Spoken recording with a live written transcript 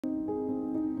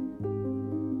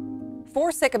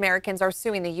4 Sikh Americans are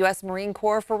suing the U.S. Marine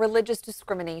Corps for religious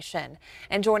discrimination.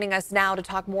 And joining us now to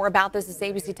talk more about this is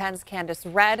ABC 10's Candace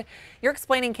Red. You're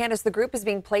explaining, Candace, the group is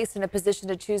being placed in a position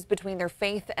to choose between their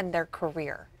faith and their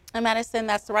career. And Madison,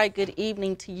 that's right. Good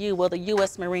evening to you. Well, the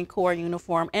U.S. Marine Corps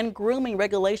uniform and grooming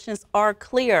regulations are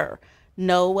clear.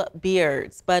 No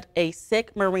beards, but a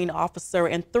Sikh Marine officer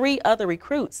and 3 other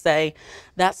recruits say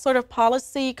that sort of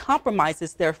policy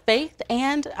compromises their faith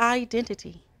and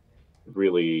identity.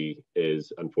 Really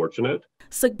is unfortunate.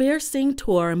 Sukhbir Singh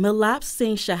Toor, Milap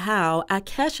Singh Shahal,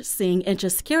 Akesh Singh, and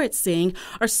Jaskirat Singh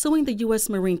are suing the U.S.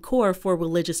 Marine Corps for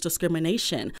religious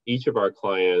discrimination. Each of our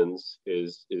clients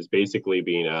is basically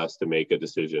being asked to make a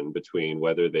decision between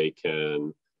whether they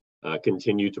can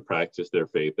continue to practice their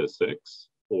faith as Sikhs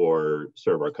or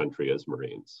serve our country as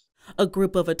Marines. A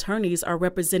group of attorneys are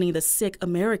representing the Sikh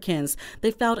Americans.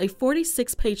 They filed a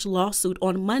 46-page lawsuit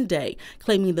on Monday,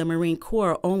 claiming the Marine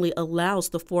Corps only allows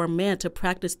the 4 men to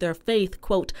practice their faith,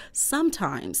 quote,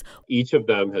 sometimes. Each of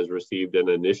them has received an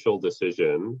initial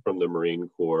decision from the Marine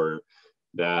Corps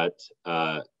that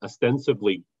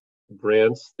ostensibly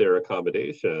grants their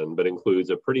accommodation, but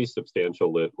includes a pretty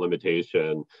substantial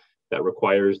limitation that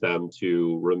requires them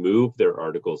to remove their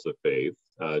articles of faith,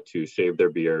 to shave their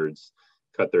beards,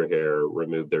 cut their hair,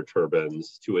 remove their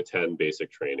turbans, to attend basic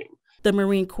training. The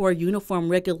Marine Corps uniform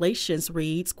regulations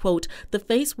reads, quote, the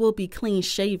face will be clean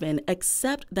shaven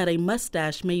except that a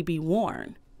mustache may be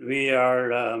worn. We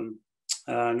are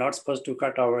not supposed to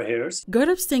cut our hairs.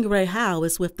 Gurdeep Singh Rehal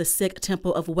is with the Sikh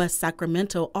Temple of West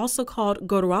Sacramento, also called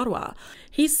Gurdwara.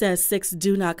 He says Sikhs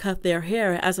do not cut their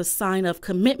hair as a sign of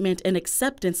commitment and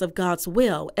acceptance of God's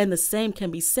will, and the same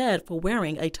can be said for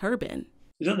wearing a turban.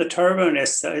 You know, the turban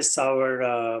is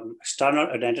our external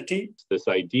identity. This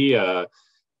idea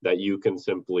that you can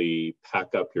simply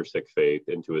pack up your Sikh faith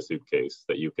into a suitcase,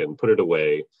 that you can put it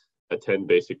away, attend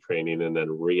basic training, and then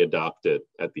readopt it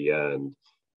at the end,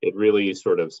 it really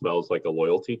sort of smells like a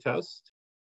loyalty test.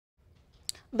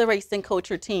 The Race and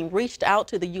Culture team reached out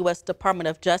to the U.S. Department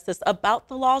of Justice about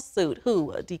the lawsuit,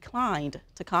 who declined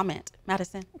to comment.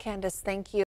 Madison. Candace, thank you.